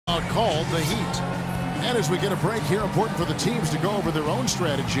Called the Heat. And as we get a break here, important for the teams to go over their own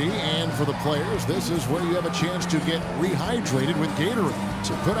strategy, and for the players, this is where you have a chance to get rehydrated with Gatorade.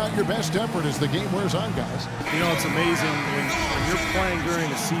 So put out your best effort as the game wears on, guys. You know, it's amazing when you're playing during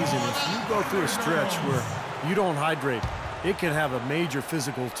the season, if you go through a stretch where you don't hydrate, it can have a major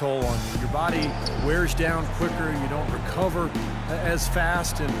physical toll on you. Your body wears down quicker, you don't recover as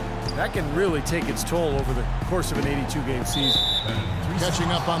fast, and that can really take its toll over the course of an 82-game season.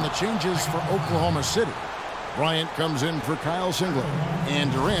 Catching up on the changes for Oklahoma City. Bryant comes in for Kyle Singler,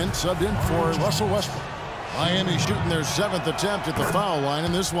 and Durant subbed in for Russell Westbrook. Miami shooting their 7th attempt at the foul line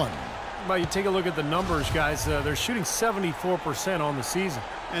in this one. Well, you take a look at the numbers, guys. They're shooting 74% on the season.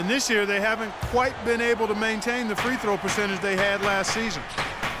 And this year, they haven't quite been able to maintain the free throw percentage they had last season.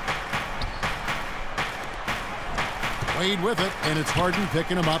 Wade with it, and it's Harden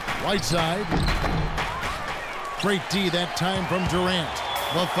picking him up. Right side. Great D that time from Durant.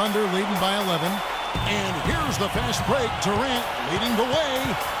 The Thunder leading by 11. And here's the fast break. Durant leading the way.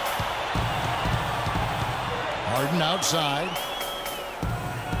 Harden outside.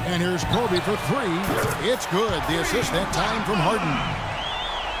 And here's Kobe for 3. It's good. The assist that time from Harden.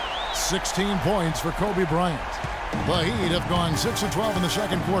 16 points for Kobe Bryant. The Heat have gone 6 of 12 in the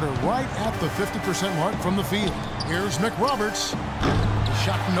second quarter, right at the 50% mark from the field. Here's McRoberts. The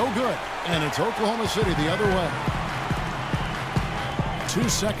shot no good. And it's Oklahoma City the other way.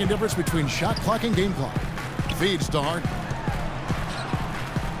 2-second difference between shot clock and game clock. Feeds to Harden.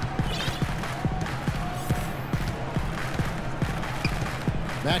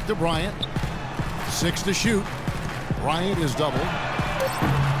 Back to Bryant. 6 to shoot. Bryant is doubled.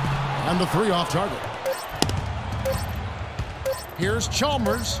 And the 3 off target. Here's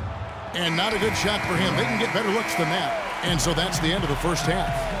Chalmers. And not a good shot for him. They can get better looks than that. And so that's the end of the first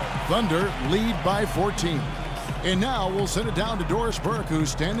half. Thunder lead by 14. And now we'll send it down to Doris Burke,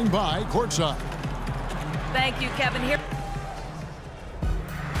 who's standing by courtside. Thank you, Kevin. Here.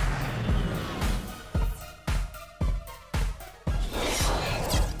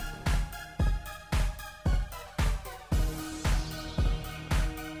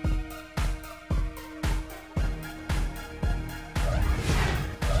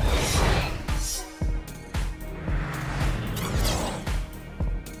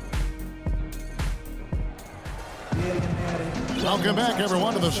 Welcome back,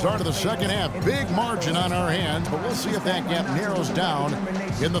 everyone, to the start of the second half. Big margin on our hands, but we'll see if that gap narrows down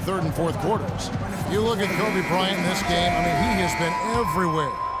in the third and fourth quarters. You look at Kobe Bryant in this game, I mean, he has been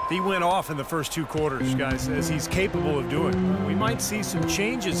everywhere. He went off in the first 2 quarters, guys, as he's capable of doing. We might see some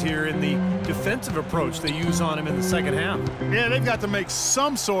changes here in the defensive approach they use on him in the second half. Yeah, they've got to make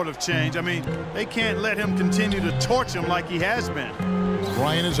some sort of change. I mean, they can't let him continue to torch him like he has been.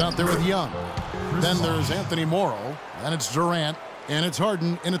 Bryant is out there with Young. Then there's Anthony Morrow. And it's Durant, and it's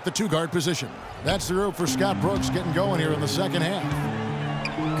Harden in at the 2-guard position. That's the group for Scott Brooks getting going here in the second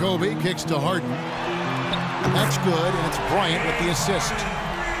half. Kobe kicks to Harden. That's good, and it's Bryant with the assist.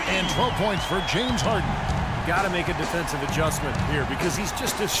 And 12 points for James Harden. Got to make a defensive adjustment here because he's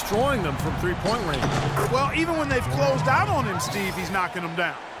just destroying them from 3-point range. Well, even when they've closed out on him, Steve, he's knocking them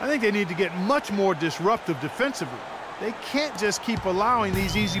down. I think they need to get much more disruptive defensively. They can't just keep allowing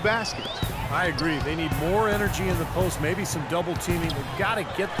these easy baskets. I agree. They need more energy in the post, maybe some double teaming. They've got to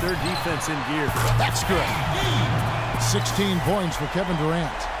get their defense in gear. That's good. 16 points for Kevin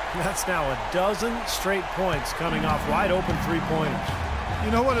Durant. That's now 12 straight points coming off wide open 3-pointers.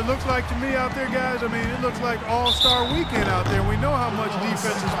 You know what it looks like to me out there, guys? I mean, it looks like All-Star Weekend out there. We know how much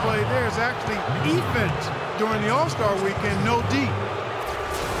defense is played there. It's actually defense during the All-Star Weekend, no D.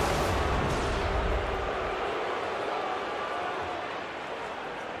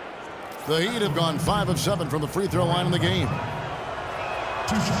 The Heat have gone 5 of 7 from the free throw line in the game.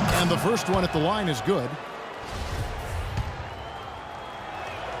 And the first one at the line is good.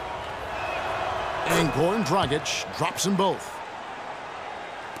 And Goran Dragic drops them both.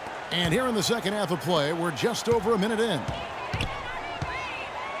 And here in the second half of play, we're just over a minute in.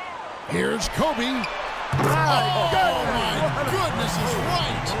 Here's Kobe. Oh, my goodness is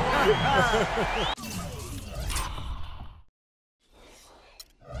right.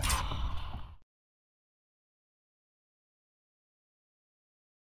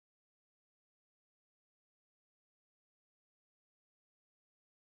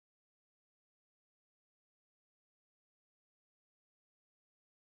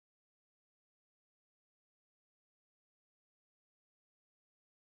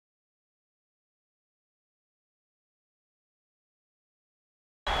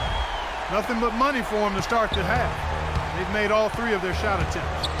 Nothing but money for them to start the half. They've made all 3 of their shot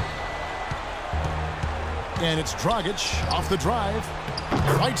attempts. And it's Dragic off the drive.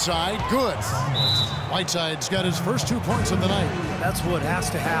 Whiteside, good. Whiteside's got his first 2 points of the night. That's what has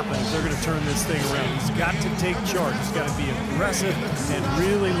to happen if they're going to turn this thing around. He's got to take charge. He's got to be aggressive and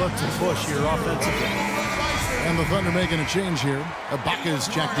really look to push here offensively. And the Thunder making a change here. Ibaka's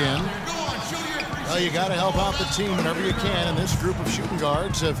checked in. Well, you got to help out the team whenever you can, and this group of shooting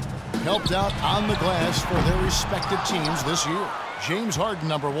guards have helped out on the glass for their respective teams this year. James Harden,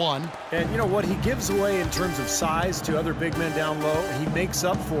 number 1. And you know what he gives away in terms of size to other big men down low, he makes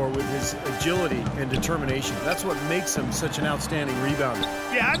up for with his agility and determination. That's what makes him such an outstanding rebounder.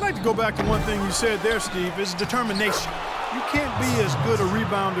 Yeah, I'd like to go back to one thing you said there, Steve, is determination. You can't be as good a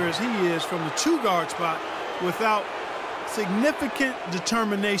rebounder as he is from the 2-guard spot without significant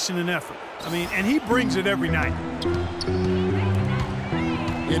determination and effort. I mean, and he brings it every night.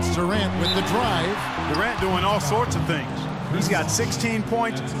 It's Durant with the drive. Durant doing all sorts of things. He's got 16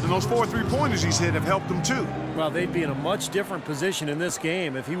 points, and those 4 3-pointers he's hit have helped him too. Well, they'd be in a much different position in this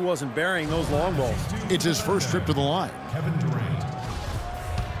game if he wasn't burying those long balls. It's his first trip to the line. Kevin Durant.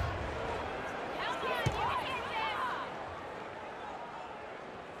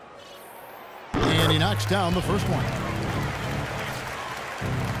 And he knocks down the first one.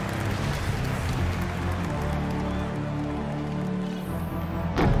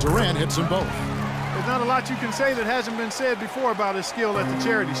 Durant hits them both. There's not a lot you can say that hasn't been said before about his skill at the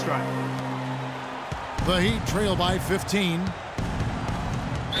charity stripe. The Heat trail by 15.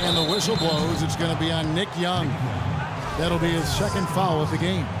 And the whistle blows. It's going to be on Nick Young. That'll be his second foul of the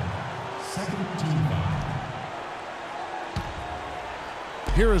game. Second team foul.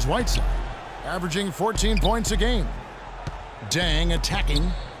 Here is Whiteside, averaging 14 points a game. Dang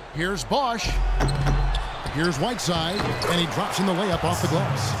attacking. Here's Bosch. Here's Whiteside, and he drops in the layup off the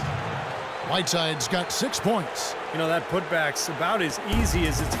glass. Whiteside's got 6 points. You know, that putback's about as easy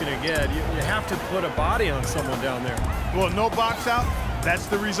as it's going to get. You have to put a body on someone down there. Well, no box out, that's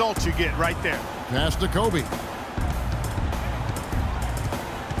the result you get right there. Pass to Kobe.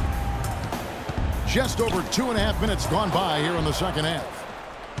 Just over 2.5 minutes gone by here in the second half.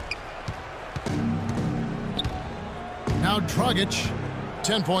 Now Dragic,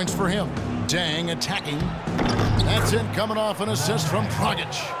 10 points for him. Dang attacking. That's it, coming off an assist from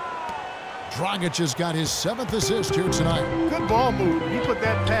Dragic. Dragic has got his 7th assist here tonight. Good ball move. He put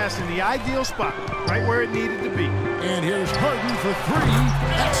that pass in the ideal spot, right where it needed to be. And here's Harden for 3.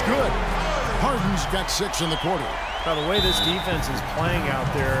 That's good. Harden's got 6 in the quarter. Now, the way this defense is playing out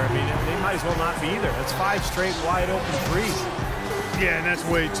there, I mean, they might as well not be there. That's 5 straight wide open threes. Yeah, and that's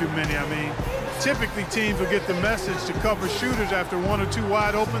way too many. I mean, typically teams will get the message to cover shooters after 1 or 2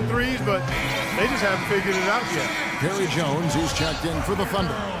 wide open threes, but they just haven't figured it out yet. Perry Jones, he's checked in for the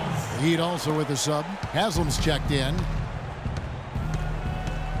Thunder. Heat also with the sub. Haslam's checked in.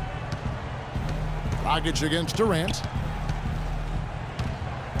 Dragic against Durant.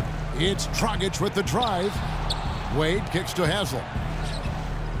 It's Dragic with the drive. Wade kicks to Haslam.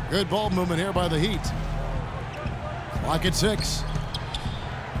 Good ball movement here by the Heat. Clock at 6.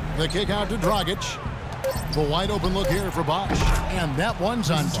 The kick out to Dragic. The wide open look here for Bosch. And that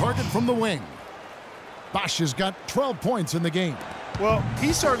one's on target from the wing. Bosch has got 12 points in the game. Well,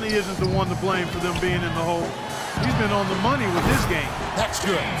 he certainly isn't the one to blame for them being in the hole. He's been on the money with his game. That's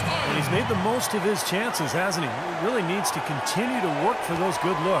good. And he's made the most of his chances, hasn't he? He really needs to continue to work for those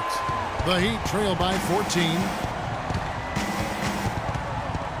good looks. The Heat trail by 14.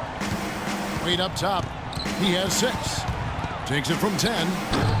 Wade up top. He has 6. Takes it from 10.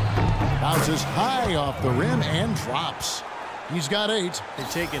 Bounces high off the rim and drops. He's got 8. They're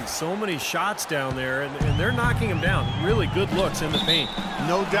taking so many shots down there, and they're knocking him down. Really good looks in the paint.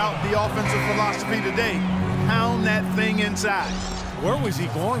 No doubt the offensive philosophy today. Pound that thing inside. Where was he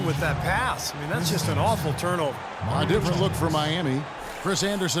going with that pass? I mean, that's just an awful turnover. A different look for Miami. Chris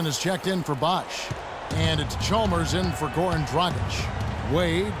Anderson has checked in for Bosch. And it's Chalmers in for Goran Dragic.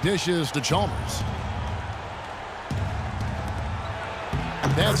 Wade dishes to Chalmers.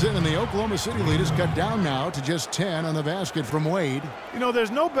 That's it, and the Oklahoma City lead is cut down now to just 10 on the basket from Wade. You know, there's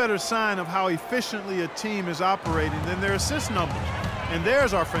no better sign of how efficiently a team is operating than their assist numbers. And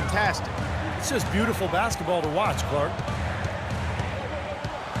theirs are fantastic. It's just beautiful basketball to watch, Clark.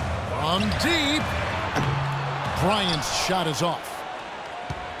 From deep. Bryant's shot is off.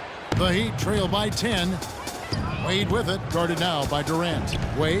 The Heat trail by 10. Wade with it, guarded now by Durant.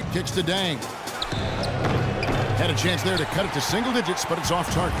 Wade kicks to Dang. Had a chance there to cut it to single digits, but it's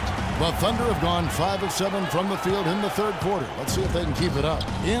off target. The Thunder have gone 5 of 7 from the field in the third quarter. Let's see if they can keep it up.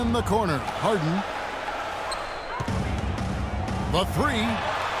 In the corner, Harden. The 3.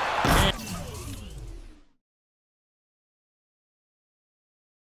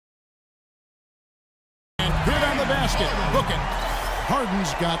 And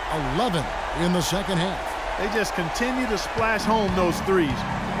Harden's got 11 in the second half. They just continue to splash home those threes.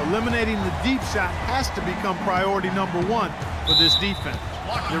 Eliminating the deep shot has to become priority number one for this defense.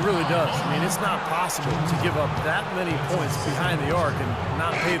 It really does. I mean, it's not possible to give up that many points behind the arc and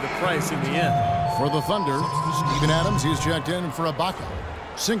not pay the price in the end. For the Thunder, Steven Adams, he's checked in for Ibaka.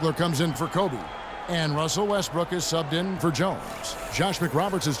 Singler comes in for Kobe. And Russell Westbrook is subbed in for Jones. Josh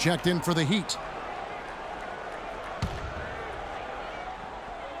McRoberts is checked in for the Heat.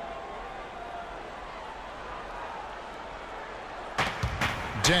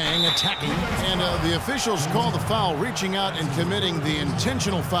 Dang attacking, and the officials call the foul, reaching out and committing the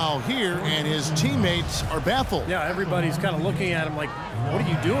intentional foul here, and his teammates are baffled. Yeah, everybody's kind of looking at him like, what are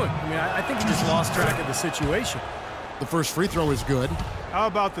you doing? I mean, I think he just lost track of the situation. The first free throw is good. How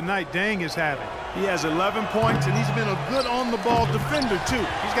about the night Dang is having? He has 11 points, and he's been a good on-the-ball defender, too.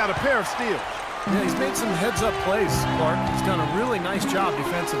 He's got a pair of steals. Yeah, he's made some heads-up plays, Clark. He's done a really nice job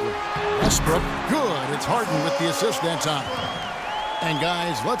defensively. Westbrook, good. It's Harden with the assist that time. And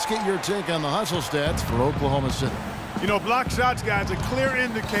guys, let's get your take on the hustle stats for Oklahoma City. You know, block shots, guys, a clear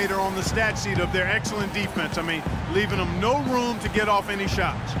indicator on the stat sheet of their excellent defense. I mean, leaving them no room to get off any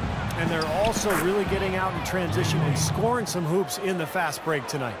shots. And they're also really getting out in transition and scoring some hoops in the fast break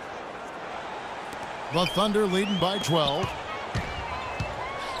tonight. The Thunder leading by 12.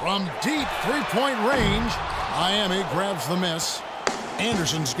 From deep three-point range, Miami grabs the miss.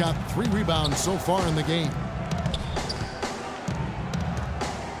 Anderson's got 3 rebounds so far in the game.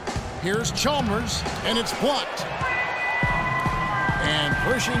 Here's Chalmers, and it's blocked. And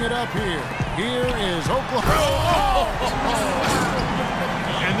pushing it up here is Oklahoma.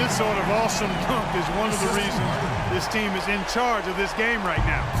 And this sort of awesome dunk is one of the reasons this team is in charge of this game right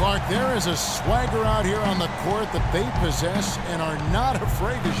now. Clark, there is a swagger out here on the court that they possess and are not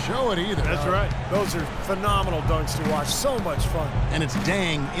afraid to show it either. That's right. Those are phenomenal dunks to watch. So much fun. And it's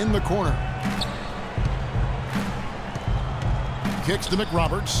Dang in the corner. Kicks to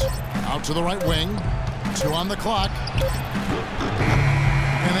McRoberts. Out to the right wing. 2 on the clock.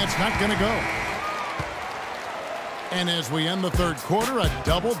 And that's not going to go. And as we end the third quarter, a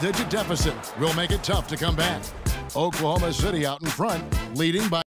double-digit deficit will make it tough to come back. Oklahoma City out in front, leading by